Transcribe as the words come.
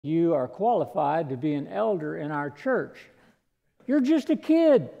you are qualified to be an elder in our church. You're just a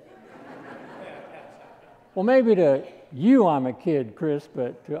kid. Well, maybe to you I'm a kid, Chris,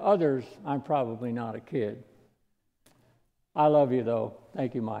 but to others I'm probably not a kid. I love you, though.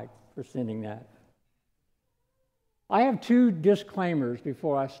 Thank you, Mike, for sending that. I have two disclaimers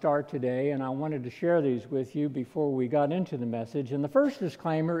before I start today, and I wanted to share these with you before we got into the message. And the first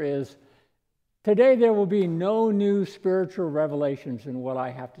disclaimer is, today there will be no new spiritual revelations in what I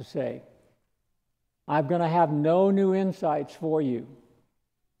have to say. I'm going to have no new insights for you.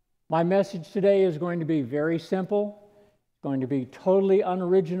 My message today is going to be very simple, it's going to be totally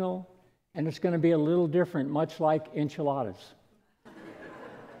unoriginal, and it's going to be a little different, much like enchiladas.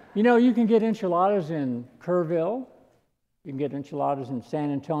 You know, you can get enchiladas in Kerrville, you can get enchiladas in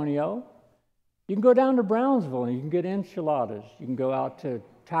San Antonio, you can go down to Brownsville and you can get enchiladas. You can go out to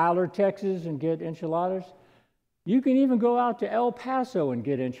Tyler, Texas and get enchiladas. You can even go out to El Paso and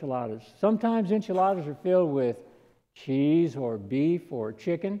get enchiladas. Sometimes enchiladas are filled with cheese or beef or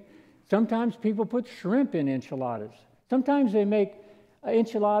chicken. Sometimes people put shrimp in enchiladas. Sometimes they make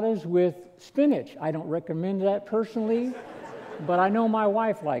enchiladas with spinach. I don't recommend that personally, but I know my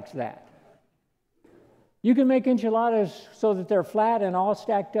wife likes that. You can make enchiladas so that they're flat and all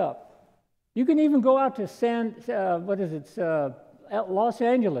stacked up. You can even go out to Los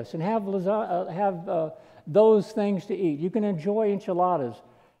Angeles and have those things to eat. You can enjoy enchiladas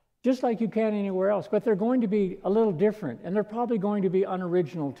just like you can anywhere else, but they're going to be a little different, and they're probably going to be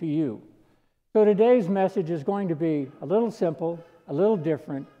unoriginal to you. So today's message is going to be a little simple, a little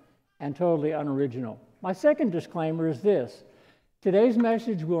different, and totally unoriginal. My second disclaimer is this. Today's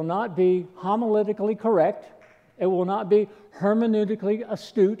message will not be homiletically correct, it will not be hermeneutically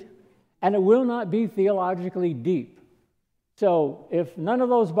astute, and it will not be theologically deep. So if none of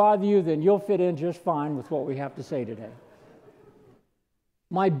those bother you, then you'll fit in just fine with what we have to say today.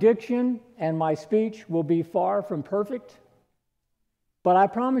 My diction and my speech will be far from perfect, but I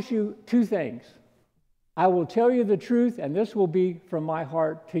promise you two things. I will tell you the truth, and this will be from my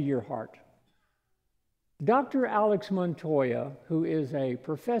heart to your heart. Dr. Alex Montoya, who is a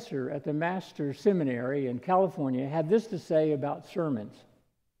professor at the Master's Seminary in California, had this to say about sermons.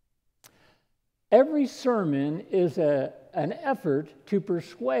 Every sermon is an effort to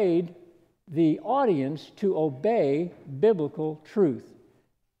persuade the audience to obey biblical truth.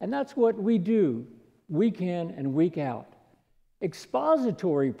 And that's what we do week in and week out.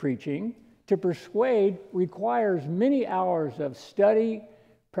 Expository preaching to persuade requires many hours of study,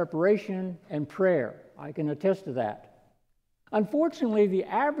 preparation, and prayer. I can attest to that. Unfortunately, the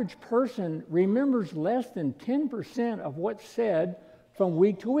average person remembers less than 10% of what's said from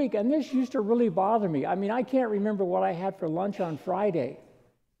week to week, and this used to really bother me. I mean, I can't remember what I had for lunch on Friday.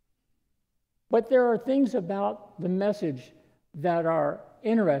 But there are things about the message that are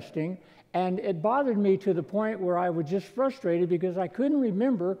interesting, and it bothered me to the point where I was just frustrated because I couldn't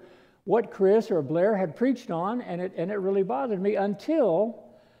remember what Chris or Blair had preached on, and it really bothered me until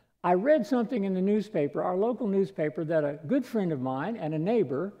I read something in the newspaper, our local newspaper, that a good friend of mine and a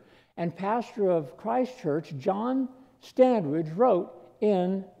neighbor and pastor of Christ Church, John Standridge, wrote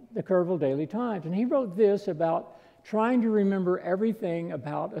in the Kerrville Daily Times. And he wrote this about trying to remember everything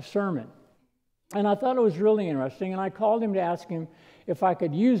about a sermon. And I thought it was really interesting, and I called him to ask him if I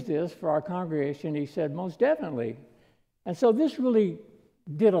could use this for our congregation. He said, most definitely. And so this really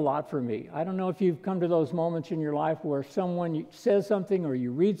did a lot for me. I don't know if you've come to those moments in your life where someone says something or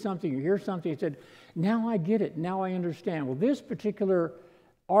you read something, you hear something, you said, now I get it, now I understand. Well, this particular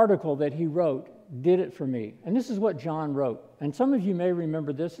article that he wrote did it for me. And this is what John wrote. And some of you may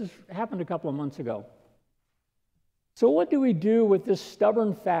remember this. This happened a couple of months ago. So what do we do with this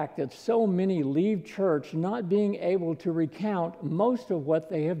stubborn fact that so many leave church not being able to recount most of what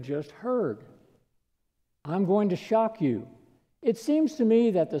they have just heard? I'm going to shock you. It seems to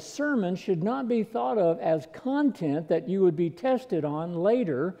me that the sermon should not be thought of as content that you would be tested on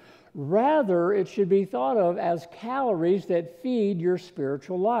later. Rather, it should be thought of as calories that feed your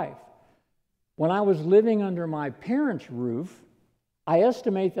spiritual life. When I was living under my parents' roof, I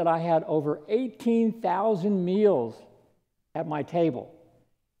estimate that I had over 18,000 meals at my table.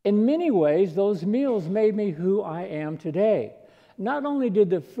 In many ways, those meals made me who I am today. Not only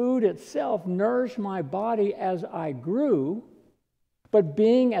did the food itself nourish my body as I grew, but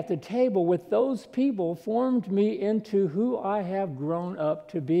being at the table with those people formed me into who I have grown up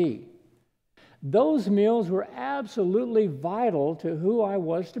to be. Those meals were absolutely vital to who I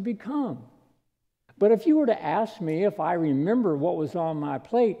was to become. But if you were to ask me if I remember what was on my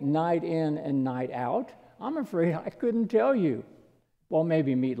plate night in and night out, I'm afraid I couldn't tell you. Well,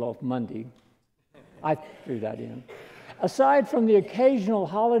 maybe Meatloaf Monday. I threw that in. Aside from the occasional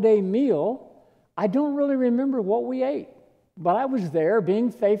holiday meal, I don't really remember what we ate. But I was there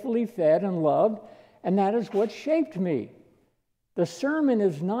being faithfully fed and loved, and that is what shaped me. The sermon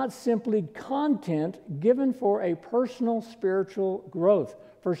is not simply content given for a personal spiritual growth,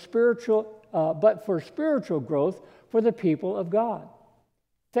 but for spiritual growth for the people of God.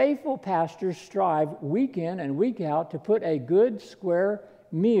 Faithful pastors strive week in and week out to put a good, square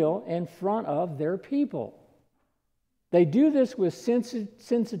meal in front of their people. They do this with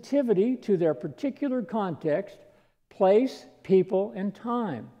sensitivity to their particular context, place, people, and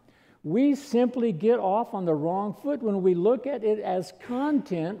time. We simply get off on the wrong foot when we look at it as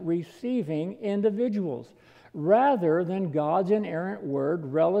content receiving individuals, rather than God's inerrant word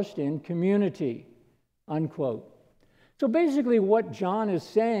relished in community, unquote. So basically what John is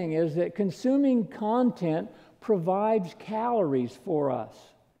saying is that consuming content provides calories for us.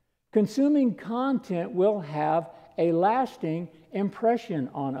 Consuming content will have a lasting impression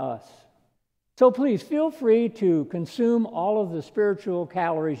on us. So please feel free to consume all of the spiritual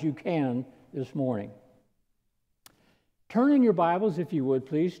calories you can this morning. Turn in your Bibles, if you would,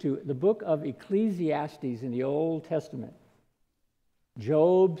 please, to the book of Ecclesiastes in the Old Testament.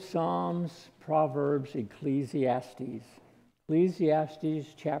 Job, Psalms, Proverbs, Ecclesiastes.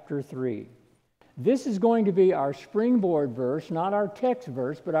 Ecclesiastes chapter 3. This is going to be our springboard verse, not our text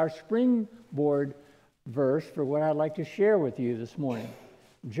verse, but our springboard verse for what I'd like to share with you this morning.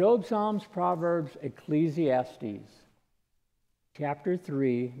 Job, Psalms, Proverbs, Ecclesiastes, chapter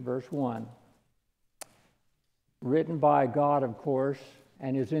 3, verse 1. Written by God, of course,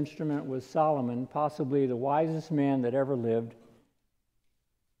 and his instrument was Solomon, possibly the wisest man that ever lived.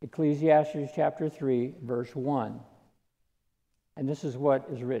 Ecclesiastes chapter 3, verse 1. And this is what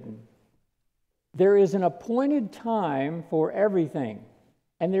is written. There is an appointed time for everything,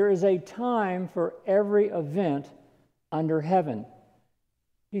 and there is a time for every event under heaven.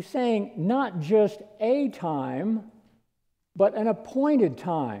 He's saying not just a time, but an appointed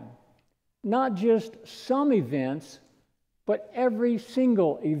time. Not just some events, but every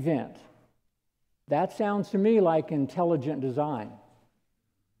single event. That sounds to me like intelligent design.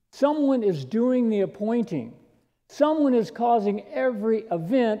 Someone is doing the appointing. Someone is causing every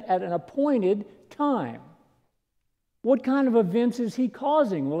event at an appointed time. What kind of events is he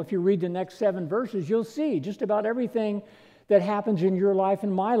causing? Well, if you read the next 7 verses, you'll see just about everything that happens in your life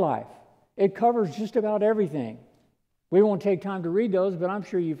and my life. It covers just about everything. We won't take time to read those, but I'm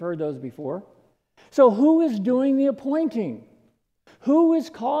sure you've heard those before. So who is doing the appointing? Who is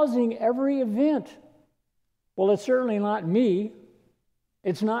causing every event? Well, it's certainly not me.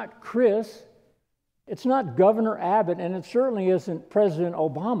 It's not Chris. It's not Governor Abbott, and it certainly isn't President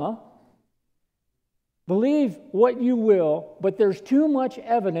Obama. Believe what you will, but there's too much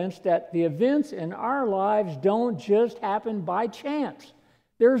evidence that the events in our lives don't just happen by chance.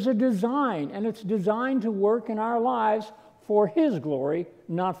 There's a design, and it's designed to work in our lives for His glory,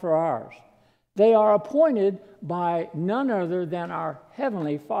 not for ours. They are appointed by none other than our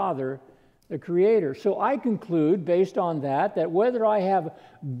Heavenly Father, the Creator. So I conclude, based on that whether I have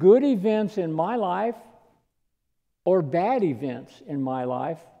good events in my life or bad events in my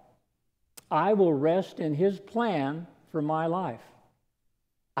life, I will rest in His plan for my life.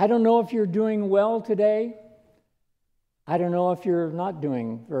 I don't know if you're doing well today. I don't know if you're not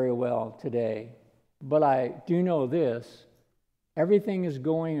doing very well today. But I do know this. Everything is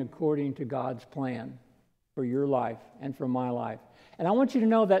going according to God's plan for your life and for my life. And I want you to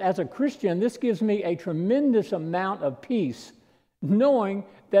know that as a Christian, this gives me a tremendous amount of peace, knowing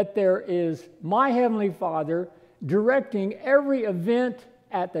that there is my Heavenly Father directing every event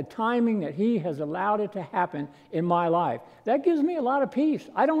at the timing that He has allowed it to happen in my life. That gives me a lot of peace.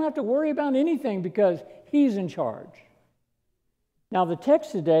 I don't have to worry about anything because He's in charge. Now, the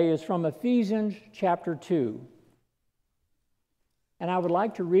text today is from Ephesians chapter 2. And I would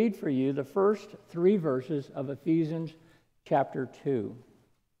like to read for you the first 3 verses of Ephesians chapter 2.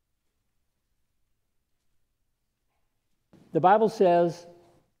 The Bible says,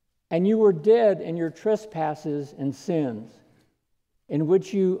 "And you were dead in your trespasses and sins, in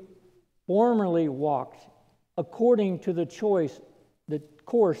which you formerly walked, according to the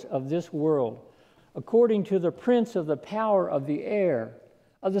course of this world, according to the prince of the power of the air,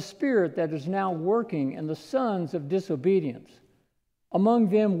 of the spirit that is now working in the sons of disobedience. Among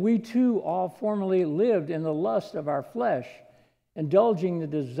them we too all formerly lived in the lust of our flesh, indulging the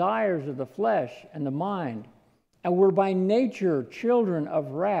desires of the flesh and the mind, and were by nature children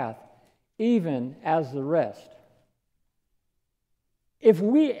of wrath, even as the rest." If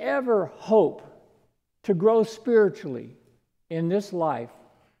we ever hope to grow spiritually in this life,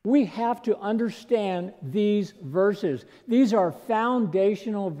 We have to understand these verses. These are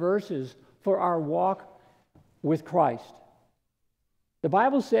foundational verses for our walk with Christ. The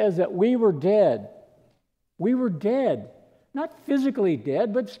Bible says that we were dead. We were dead. Not physically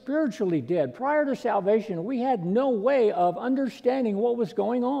dead, but spiritually dead. Prior to salvation, we had no way of understanding what was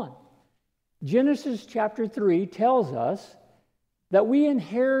going on. Genesis chapter 3 tells us that we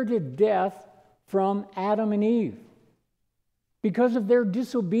inherited death from Adam and Eve because of their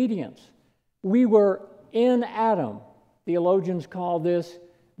disobedience. We were in Adam. Theologians call this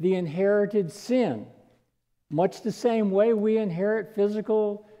the inherited sin. Much the same way we inherit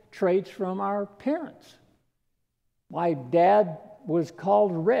physical traits from our parents. My dad was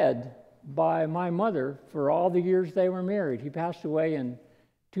called Red by my mother for all the years they were married. He passed away in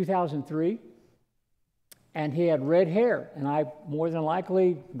 2003, and he had red hair, and I more than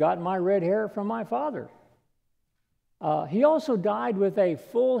likely got my red hair from my father. He also died with a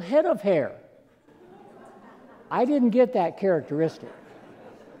full head of hair. I didn't get that characteristic.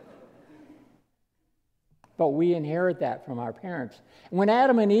 But we inherit that from our parents. When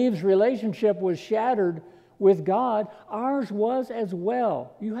Adam and Eve's relationship was shattered with God, ours was as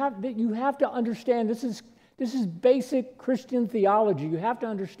well. You have to understand, this is basic Christian theology. You have to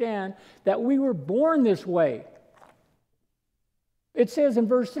understand that we were born this way. It says in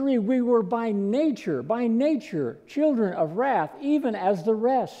verse 3, we were by nature, children of wrath, even as the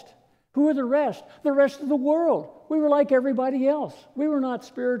rest. Who are the rest? The rest of the world. We were like everybody else. We were not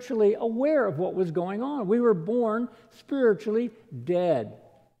spiritually aware of what was going on. We were born spiritually dead.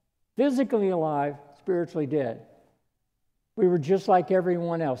 Physically alive, spiritually dead. We were just like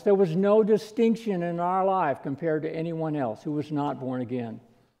everyone else. There was no distinction in our life compared to anyone else who was not born again.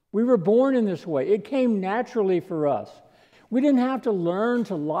 We were born in this way. It came naturally for us. We didn't have to learn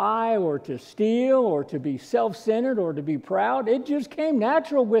to lie or to steal or to be self-centered or to be proud. It just came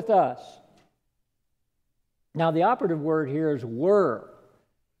natural with us. Now, the operative word here is were.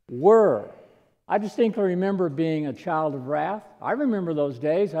 Were. I distinctly remember being a child of wrath. I remember those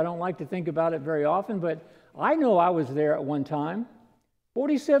days. I don't like to think about it very often, but I know I was there at one time.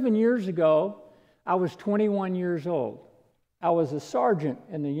 47 years ago, I was 21 years old. I was a sergeant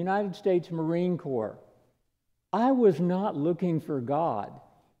in the United States Marine Corps. I was not looking for God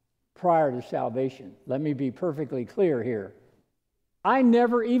prior to salvation. Let me be perfectly clear here. I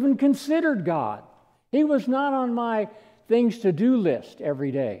never even considered God. He was not on my things to do list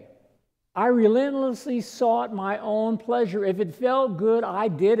every day. I relentlessly sought my own pleasure. If it felt good, I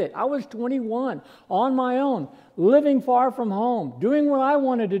did it. I was 21, on my own, living far from home, doing what I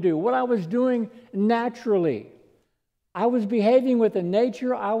wanted to do, what I was doing naturally. I was behaving with the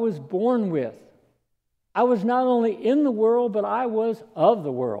nature I was born with. I was not only in the world, but I was of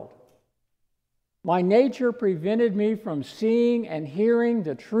the world. My nature prevented me from seeing and hearing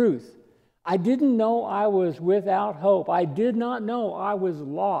the truth. I didn't know I was without hope. I did not know I was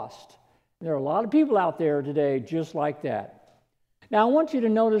lost. There are a lot of people out there today just like that. Now, I want you to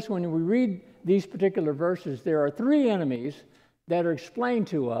notice when we read these particular verses, there are three enemies that are explained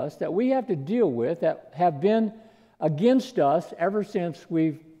to us that we have to deal with that have been against us ever since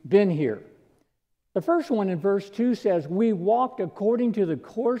we've been here. The first one in verse 2 says, we walked according to the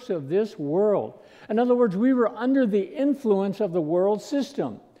course of this world. In other words, we were under the influence of the world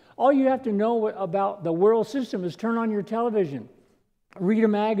system. All you have to know about the world system is turn on your television, read a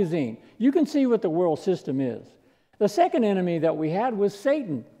magazine. You can see what the world system is. The second enemy that we had was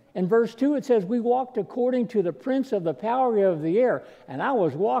Satan. In verse 2 it says, we walked according to the prince of the power of the air. And I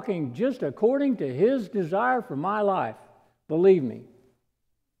was walking just according to his desire for my life. Believe me.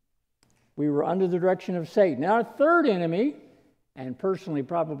 We were under the direction of Satan. Now, our third enemy, and personally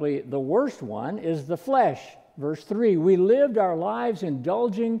probably the worst one, is the flesh. Verse 3, we lived our lives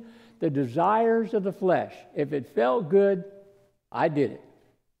indulging the desires of the flesh. If it felt good, I did it.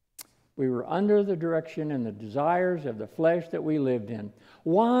 We were under the direction and the desires of the flesh that we lived in.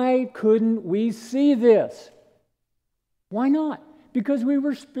 Why couldn't we see this? Why not? Because we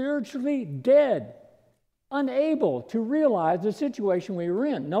were spiritually dead, unable to realize the situation we were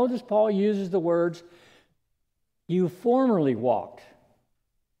in. Notice Paul uses the words, you formerly walked.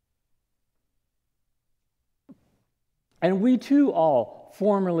 And we too all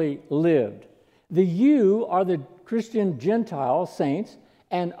formerly lived. The you are the Christian Gentile saints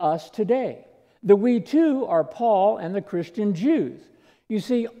and us today. The we too are Paul and the Christian Jews. You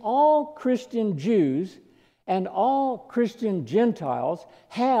see, all Christian Jews and all Christian Gentiles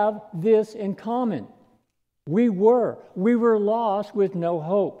have this in common. We were lost with no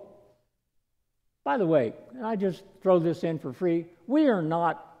hope. By the way, I just throw this in for free. We are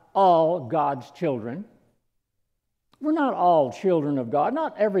not all God's children. We're not all children of God.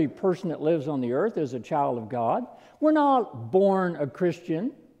 Not every person that lives on the earth is a child of God. We're not born a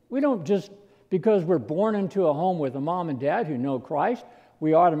Christian. We don't just, because we're born into a home with a mom and dad who know Christ,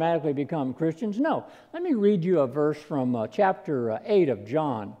 we automatically become Christians. No. Let me read you a verse from chapter 8 of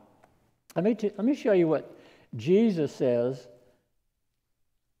John. Let me show you what Jesus says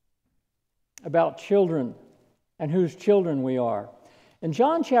about children and whose children we are. In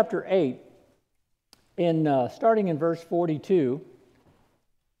John chapter 8, starting in verse 42,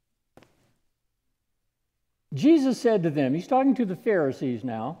 Jesus said to them, he's talking to the Pharisees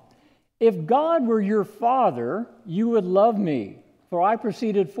now, "If God were your Father, you would love me, for I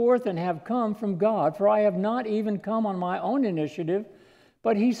proceeded forth and have come from God, for I have not even come on my own initiative,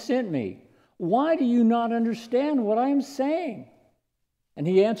 but he sent me. Why do you not understand what I am saying?" And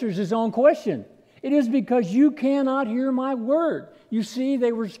he answers his own question. "It is because you cannot hear my word." You see,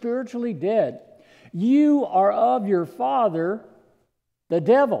 they were spiritually dead. "You are of your father, the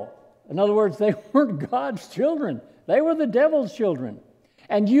devil." In other words, they weren't God's children. They were the devil's children.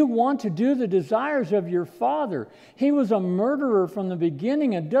 "And you want to do the desires of your father. He was a murderer from the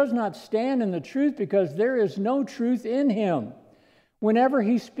beginning and does not stand in the truth because there is no truth in him. Whenever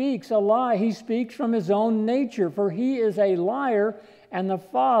he speaks a lie, he speaks from his own nature, for he is a liar and the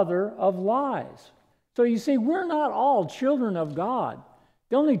father of lies." So you see, we're not all children of God.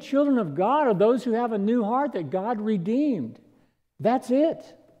 The only children of God are those who have a new heart that God redeemed. That's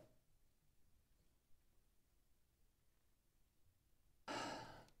it.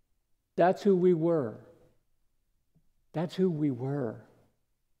 That's who we were. That's who we were.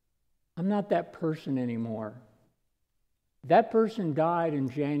 I'm not that person anymore. That person died in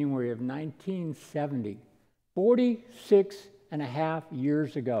January of 1970, 46 and a half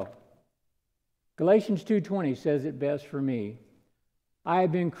years ago. Galatians 2:20 says it best for me. "I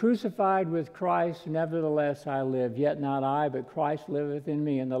have been crucified with Christ, nevertheless I live, yet not I, but Christ liveth in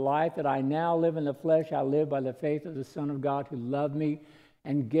me. And the life that I now live in the flesh, I live by the faith of the Son of God who loved me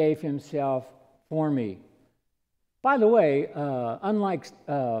and gave himself for me." By the way, unlike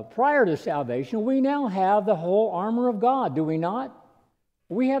prior to salvation, we now have the whole armor of God, do we not?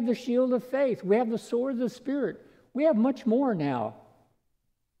 We have the shield of faith. We have the sword of the Spirit. We have much more now.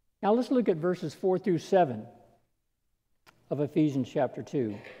 Now let's look at verses 4 through 7 of Ephesians chapter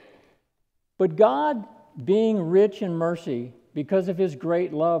 2. "But God, being rich in mercy, because of his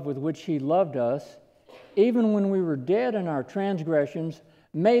great love with which he loved us, even when we were dead in our transgressions,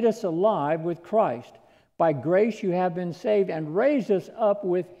 made us alive with Christ. By grace you have been saved, and raised us up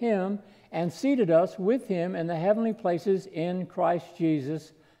with him, and seated us with him in the heavenly places in Christ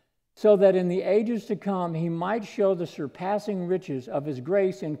Jesus, so that in the ages to come he might show the surpassing riches of his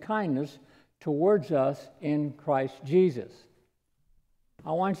grace and kindness towards us in Christ Jesus."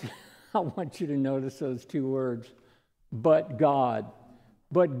 I want you to notice those two words, but God.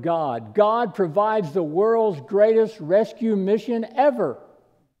 But God. God provides the world's greatest rescue mission ever.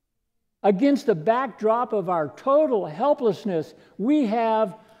 Against the backdrop of our total helplessness, we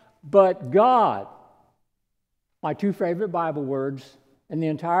have but God. My two favorite Bible words in the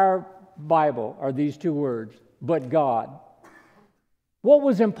entire Bible are these two words, but God. What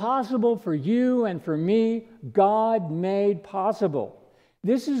was impossible for you and for me, God made possible.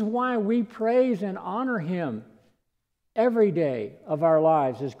 This is why we praise and honor him every day of our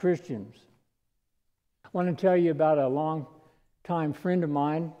lives as Christians. I want to tell you about a long-time friend of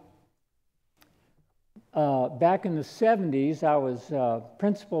mine. Back in the 70s, I was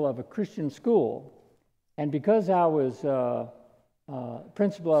principal of a Christian school. And because I was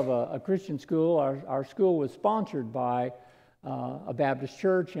principal of a Christian school, our school was sponsored by a Baptist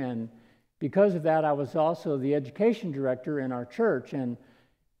church. And because of that, I was also the education director in our church. And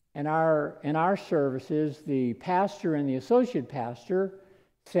in our services, the pastor and the associate pastor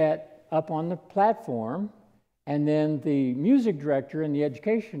sat up on the platform, and then the music director and the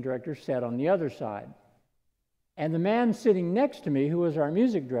education director sat on the other side. And the man sitting next to me, who was our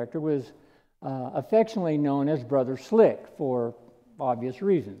music director, was affectionately known as Brother Slick for obvious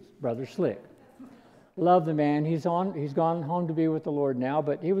reasons. Brother Slick. Love the man. He's gone home to be with the Lord now,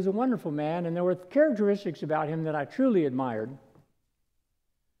 but he was a wonderful man, and there were characteristics about him that I truly admired.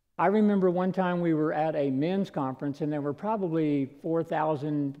 I remember one time we were at a men's conference, and there were probably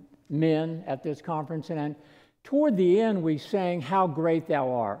 4,000 men at this conference, and toward the end, we sang "How Great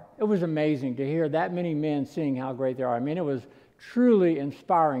Thou Art." It was amazing to hear that many men sing "How Great Thou Art." I mean, it was truly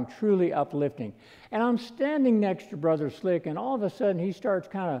inspiring, truly uplifting. And I'm standing next to Brother Slick, and all of a sudden, he starts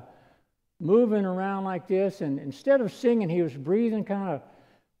kind of moving around like this, and instead of singing, he was breathing kind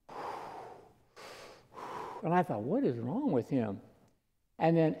of, and I thought, what is wrong with him?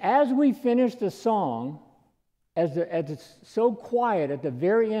 And then as we finished the song, as it's so quiet at the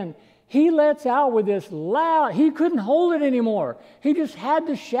very end, he lets out with this loud, he couldn't hold it anymore. He just had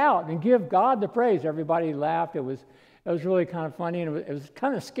to shout and give God the praise. Everybody laughed. It was really kind of funny, and it was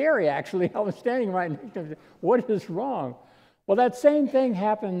kind of scary, actually. I was standing right next to him. What is wrong? Well, that same thing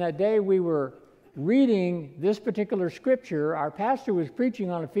happened that day we were reading this particular scripture. Our pastor was preaching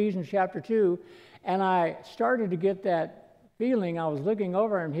on Ephesians chapter 2, and I started to get that feeling. I was looking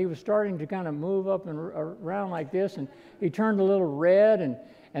over him. He was starting to kind of move up and around like this, and he turned a little red, and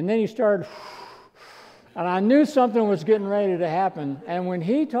then he started, and I knew something was getting ready to happen. And when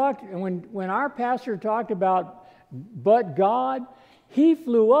he talked, when our pastor talked about but God, he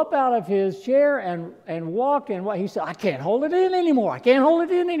flew up out of his chair and walked, and he said, I can't hold it in anymore. I can't hold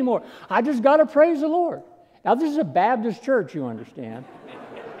it in anymore. I just got to praise the Lord. Now, this is a Baptist church, you understand.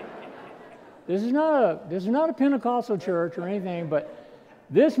 This is not a Pentecostal church or anything, but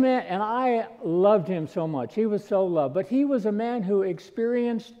this man, and I loved him so much. He was so loved. But he was a man who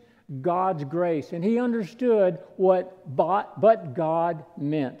experienced God's grace, and he understood what but God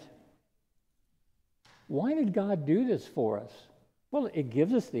meant. Why did God do this for us? Well, it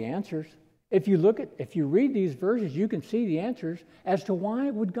gives us the answers. If you read these verses, you can see the answers as to why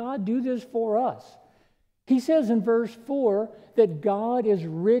would God do this for us. He says in verse 4 that God is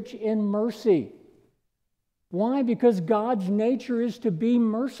rich in mercy. Why? Because God's nature is to be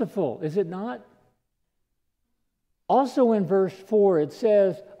merciful, is it not? Also in verse 4 it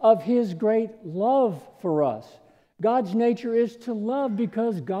says, of his great love for us. God's nature is to love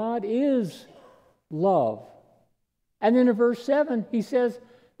because God is love. And then in verse 7 he says,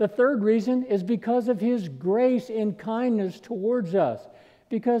 the third reason is because of his grace and kindness towards us.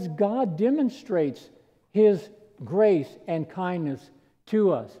 Because God demonstrates his grace and kindness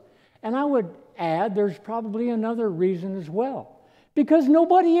to us. And I would add, there's probably another reason as well. Because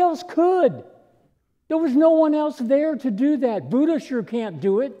nobody else could. There was no one else there to do that. Buddha sure can't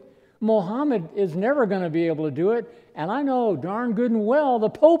do it. Muhammad is never going to be able to do it. And I know darn good and well the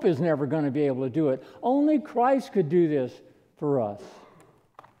Pope is never going to be able to do it. Only Christ could do this for us.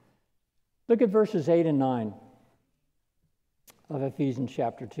 Look at verses 8 and 9 of Ephesians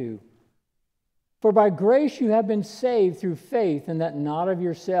chapter 2. For by grace you have been saved through faith, and that not of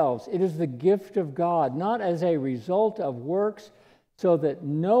yourselves. It is the gift of God, not as a result of works, so that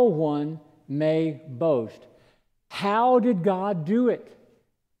no one may boast. How did God do it?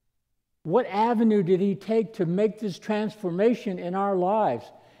 What avenue did he take to make this transformation in our lives?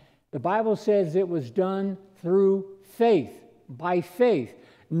 The Bible says it was done through faith, by faith,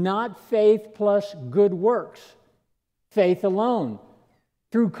 not faith plus good works. Faith alone,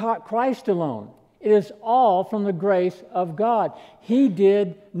 through Christ alone. It is all from the grace of God. He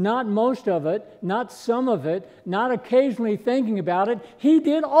did not most of it, not some of it, not occasionally thinking about it. He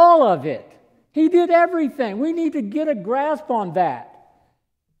did all of it. He did everything. We need to get a grasp on that.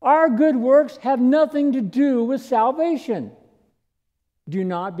 Our good works have nothing to do with salvation. Do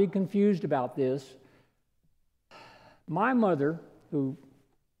not be confused about this. My mother, who,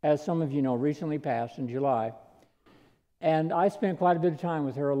 as some of you know, recently passed in July, and I spent quite a bit of time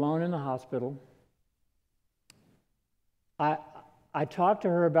with her alone in the hospital. I talked to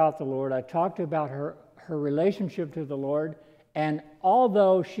her about the Lord. I talked about her relationship to the Lord. And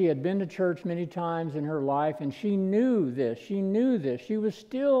although she had been to church many times in her life, and she knew this, she was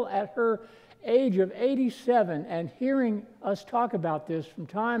still at her age of 87, and hearing us talk about this from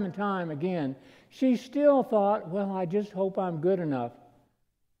time and time again, she still thought, well, I just hope I'm good enough.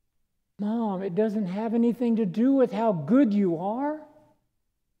 Mom, it doesn't have anything to do with how good you are.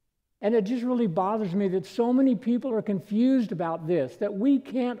 And it just really bothers me that so many people are confused about this, that we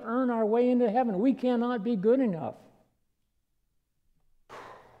can't earn our way into heaven. We cannot be good enough.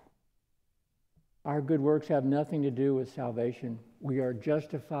 Our good works have nothing to do with salvation. We are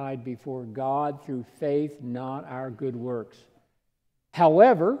justified before God through faith, not our good works.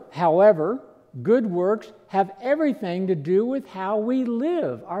 However, good works have everything to do with how we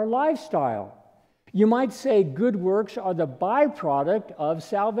live, our lifestyle. You might say good works are the byproduct of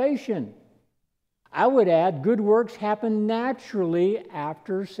salvation. I would add good works happen naturally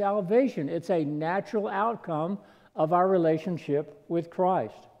after salvation. It's a natural outcome of our relationship with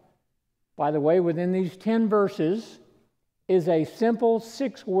Christ. By the way, within these 10 verses is a simple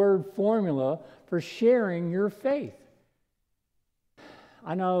 6-word formula for sharing your faith.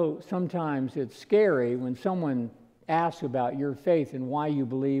 I know sometimes it's scary when someone asks about your faith and why you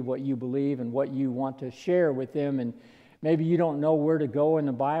believe what you believe and what you want to share with them, and maybe you don't know where to go in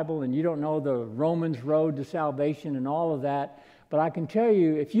the Bible and you don't know the Romans road to salvation and all of that. But I can tell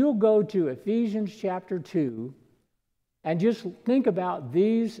you, if you'll go to Ephesians chapter 2 and just think about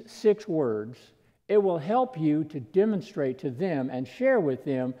these 6 words, It will help you to demonstrate to them and share with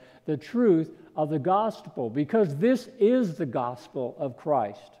them the truth of the gospel, because this is the gospel of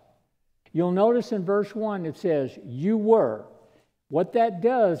Christ. You'll notice in verse 1 it says, you were. What that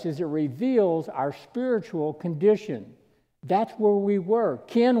does is it reveals our spiritual condition. That's where we were.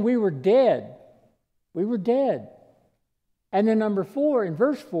 Ken, we were dead. We were dead. And then number 4, in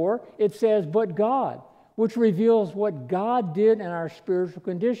verse 4, it says, but God, which reveals what God did in our spiritual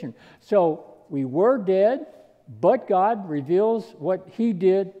condition. So we were dead, but God reveals what He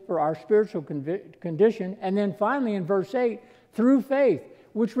did for our spiritual condition. And then finally in verse 8, through faith,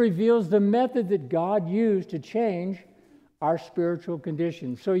 which reveals the method that God used to change our spiritual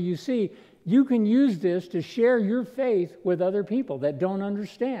condition. So you see, you can use this to share your faith with other people that don't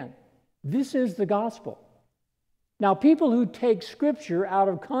understand. This is the gospel. Now, people who take Scripture out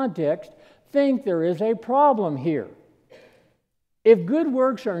of context think there is a problem here. If good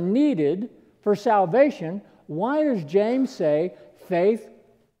works are needed for salvation, why does James say faith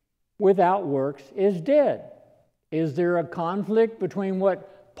without works is dead? Is there a conflict between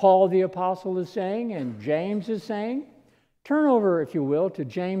what Paul the Apostle is saying and James is saying? Turn over, if you will, to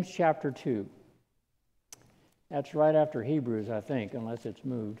James chapter 2. That's right after Hebrews, I think, unless it's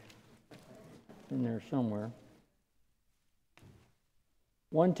moved. It's in there somewhere.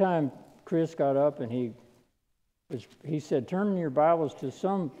 One time, Chris got up and he said, turn your Bibles to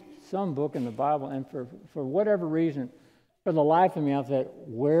some book in the Bible, and for whatever reason, for the life of me, I thought,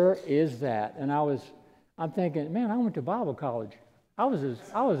 where is that? And I'm thinking, man, I went to Bible college. I was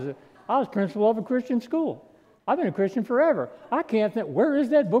principal of a Christian school. I've been a Christian forever. I can't think, where is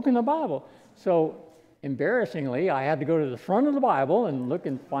that book in the Bible? So, embarrassingly, I had to go to the front of the Bible and look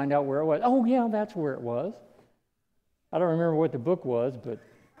and find out where it was. Oh, yeah, that's where it was. I don't remember what the book was, but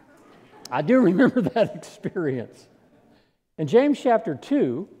I do remember that experience. In James chapter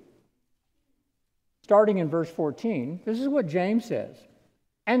 2, starting in verse 14, this is what James says.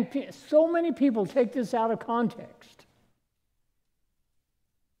 And so many people take this out of context.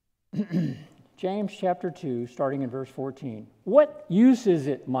 James chapter 2, starting in verse 14. What use is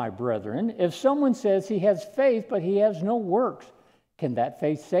it, my brethren, if someone says he has faith but he has no works? Can that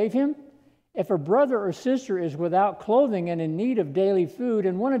faith save him? If a brother or sister is without clothing and in need of daily food,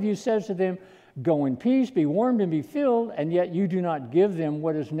 and one of you says to them, go in peace, be warmed and be filled, and yet you do not give them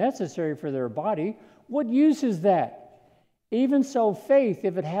what is necessary for their body, what use is that? Even so, faith,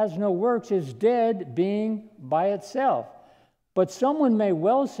 if it has no works, is dead, being by itself. But someone may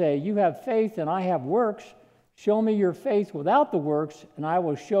well say, you have faith and I have works. Show me your faith without the works, and I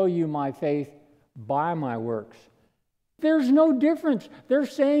will show you my faith by my works. There's no difference. They're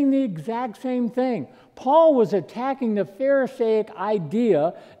saying the exact same thing. Paul was attacking the Pharisaic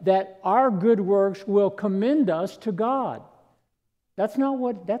idea that our good works will commend us to God. That's not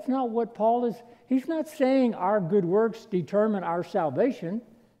what Paul is. He's not saying our good works determine our salvation.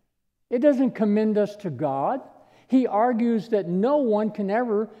 It doesn't commend us to God. He argues that no one can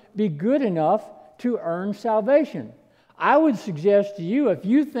ever be good enough to earn salvation. I would suggest to you, if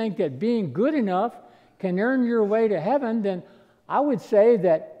you think that being good enough can earn your way to heaven, then I would say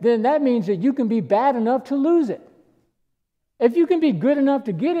that means that you can be bad enough to lose it. If you can be good enough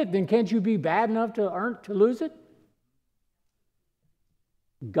to get it, then can't you be bad enough to lose it?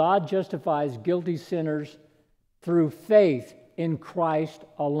 God justifies guilty sinners through faith in Christ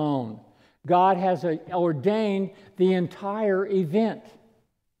alone. God has ordained the entire event.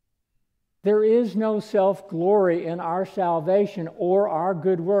 There is no self-glory in our salvation or our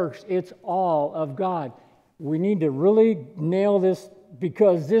good works. It's all of God. We need to really nail this,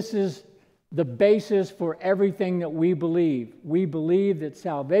 because this is the basis for everything that we believe. We believe that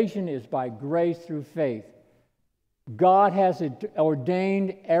salvation is by grace through faith. God has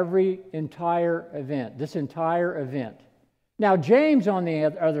ordained this entire event. Now, James, on the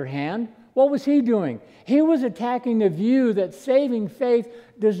other hand, what was he doing? He was attacking the view that saving faith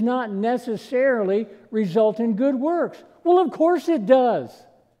does not necessarily result in good works. Well, of course it does.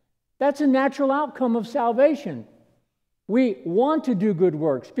 That's a natural outcome of salvation. We want to do good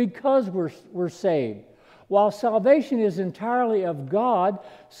works because we're saved. While salvation is entirely of God,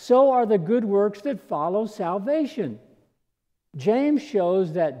 so are the good works that follow salvation. James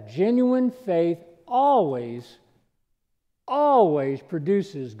shows that genuine faith always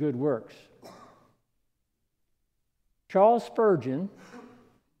produces good works. Charles Spurgeon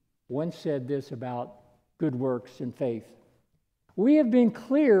once said this about good works and faith. We have been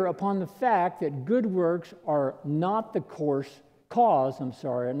clear upon the fact that good works are not the cause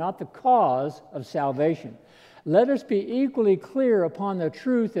of salvation. Let us be equally clear upon the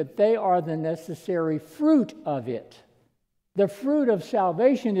truth that they are the necessary fruit of it. The fruit of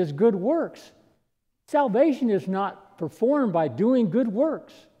salvation is good works. Salvation is not performed by doing good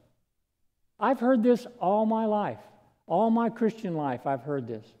works. I've heard this all my life. All my Christian life, I've heard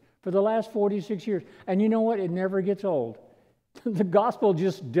this for the last 46 years. And you know what? It never gets old. The gospel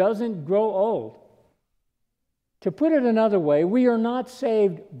just doesn't grow old. To put it another way, we are not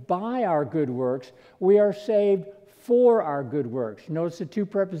saved by our good works. We are saved for our good works. Notice the two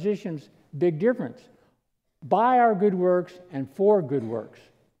prepositions, big difference. By our good works and for good works.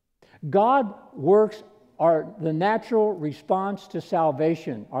 God works are the natural response to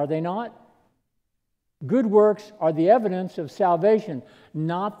salvation, are they not? Good works are the evidence of salvation,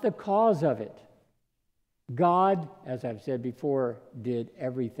 not the cause of it. God, as I've said before, did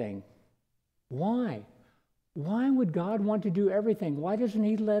everything. Why? Why would God want to do everything? Why doesn't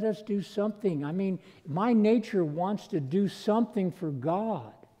He let us do something? I mean, my nature wants to do something for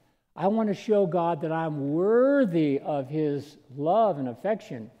God. I want to show God that I'm worthy of His love and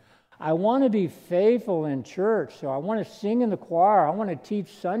affection. I want to be faithful in church, so I want to sing in the choir. I want to teach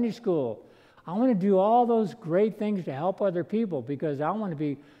Sunday school. I want to do all those great things to help other people because I want to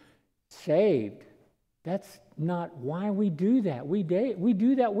be saved. That's not why we do that. We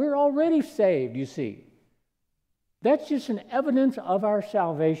do that. We're already saved, you see. That's just an evidence of our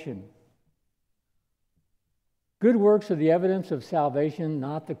salvation. Good works are the evidence of salvation,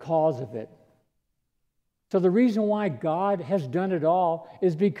 not the cause of it. So the reason why God has done it all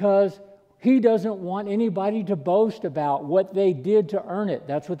is because He doesn't want anybody to boast about what they did to earn it.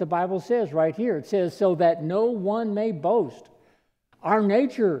 That's what the Bible says right here. It says, so that no one may boast. Our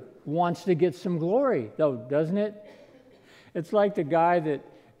nature wants to get some glory, though, doesn't it? It's like the guy that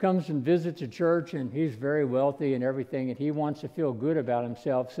comes and visits a church and he's very wealthy and everything, and he wants to feel good about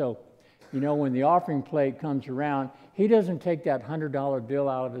himself. So, you know, when the offering plate comes around, he doesn't take that $100 bill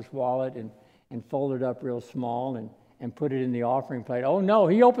out of his wallet and fold it up real small and put it in the offering plate. Oh no,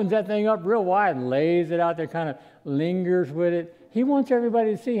 he opens that thing up real wide and lays it out there, kind of lingers with it. He wants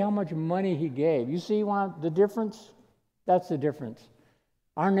everybody to see how much money he gave. You see the difference? That's the difference.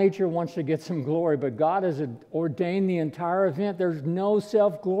 Our nature wants to get some glory, but God has ordained the entire event. There's no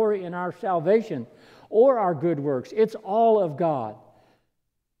self-glory in our salvation or our good works. It's all of God.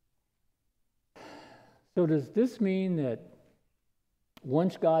 So does this mean that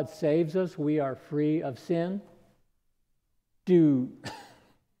once God saves us, we are free of sin? This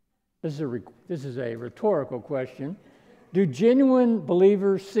is a rhetorical question. Do genuine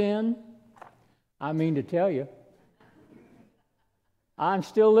believers sin? I mean to tell you, I'm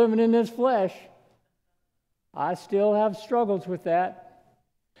still living in this flesh. I still have struggles with that.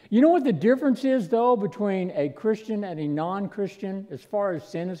 You know what the difference is, though, between a Christian and a non-Christian as far as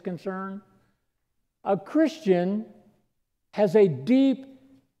sin is concerned? A Christian has a deep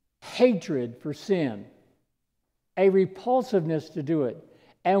hatred for sin, a repulsiveness to do it.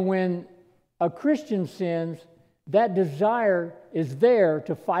 And when a Christian sins, that desire is there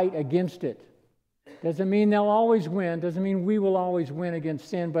to fight against it. Doesn't mean they'll always win, doesn't mean we will always win against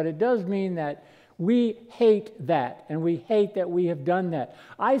sin, but it does mean that we hate that, and we hate that we have done that.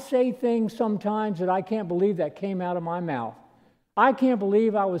 I say things sometimes that I can't believe that came out of my mouth. I can't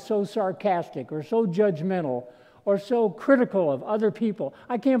believe I was so sarcastic or so judgmental or so critical of other people.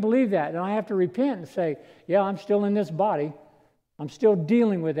 I can't believe that, and I have to repent and say, yeah, I'm still in this body. I'm still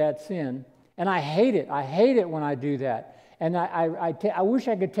dealing with that sin, and I hate it. I hate it when I do that, and I wish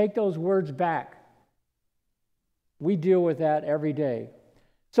I could take those words back. We deal with that every day.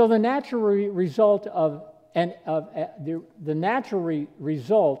 So the natural result and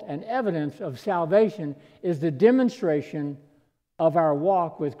evidence of salvation is the demonstration of our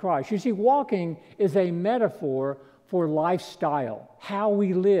walk with Christ. You see, walking is a metaphor for lifestyle, how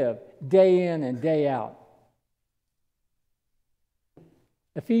we live day in and day out.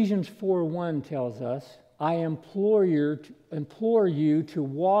 Ephesians 4:1 tells us, I implore you to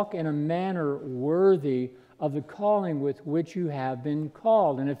walk in a manner worthy of the calling with which you have been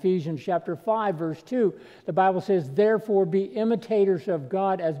called. In Ephesians chapter 5, verse 2, the Bible says, therefore be imitators of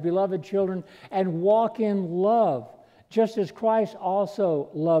God as beloved children and walk in love, just as Christ also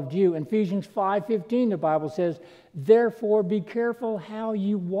loved you. In Ephesians 5:15, the Bible says, therefore be careful how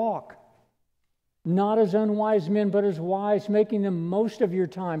you walk, not as unwise men, but as wise, making the most of your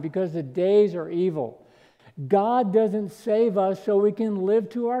time, because the days are evil. God doesn't save us so we can live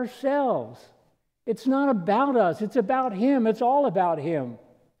to ourselves. It's not about us. It's about Him. It's all about Him.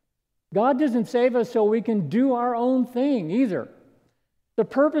 God doesn't save us so we can do our own thing either. The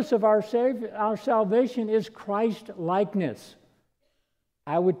purpose of our salvation is Christ-likeness.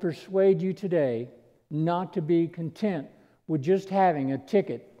 I would persuade you today not to be content with just having a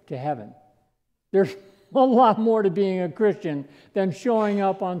ticket to heaven. There's a lot more to being a Christian than showing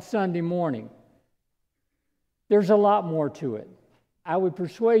up on Sunday morning. There's a lot more to it. I would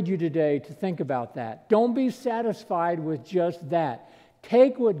persuade you today to think about that. Don't be satisfied with just that.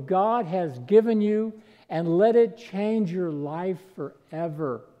 Take what God has given you and let it change your life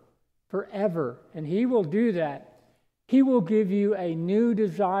forever. Forever. And He will do that. He will give you a new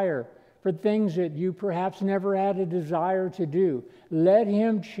desire for things that you perhaps never had a desire to do. Let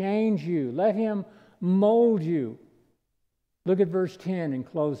Him change you. Let Him mold you. Look at verse 10 in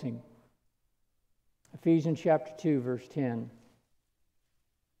closing. Ephesians chapter 2, verse 10.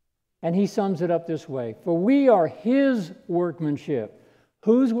 And he sums it up this way. For we are His workmanship.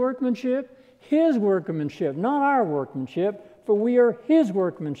 Whose workmanship? His workmanship, not our workmanship. For we are His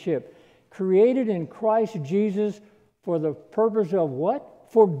workmanship, created in Christ Jesus for the purpose of what?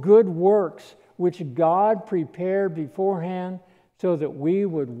 For good works, which God prepared beforehand so that we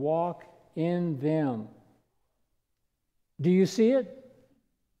would walk in them. Do you see it?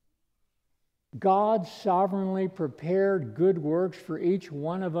 God sovereignly prepared good works for each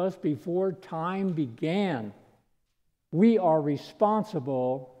one of us before time began. We are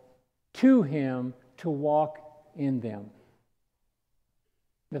responsible to Him to walk in them.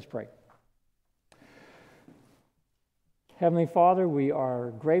 Let's pray. Heavenly Father, we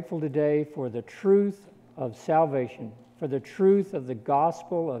are grateful today for the truth of salvation, for the truth of the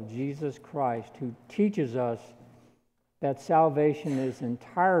gospel of Jesus Christ, who teaches us that salvation is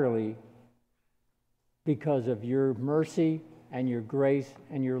entirely because of your mercy and your grace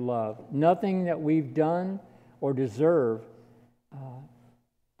and your love. Nothing that we've done or deserve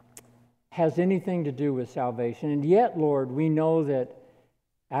has anything to do with salvation. And yet, Lord, we know that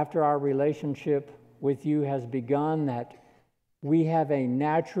after our relationship with you has begun, that we have a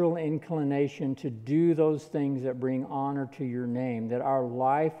natural inclination to do those things that bring honor to your name, that our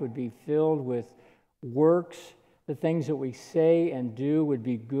life would be filled with works. The things that we say and do would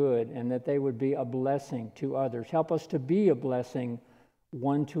be good, and that they would be a blessing to others. Help us to be a blessing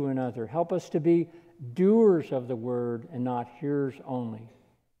one to another. Help us to be doers of the word and not hearers only.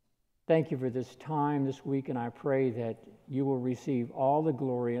 Thank you for this time this week, and I pray that you will receive all the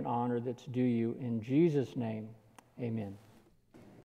glory and honor that's due you. In Jesus' name, amen.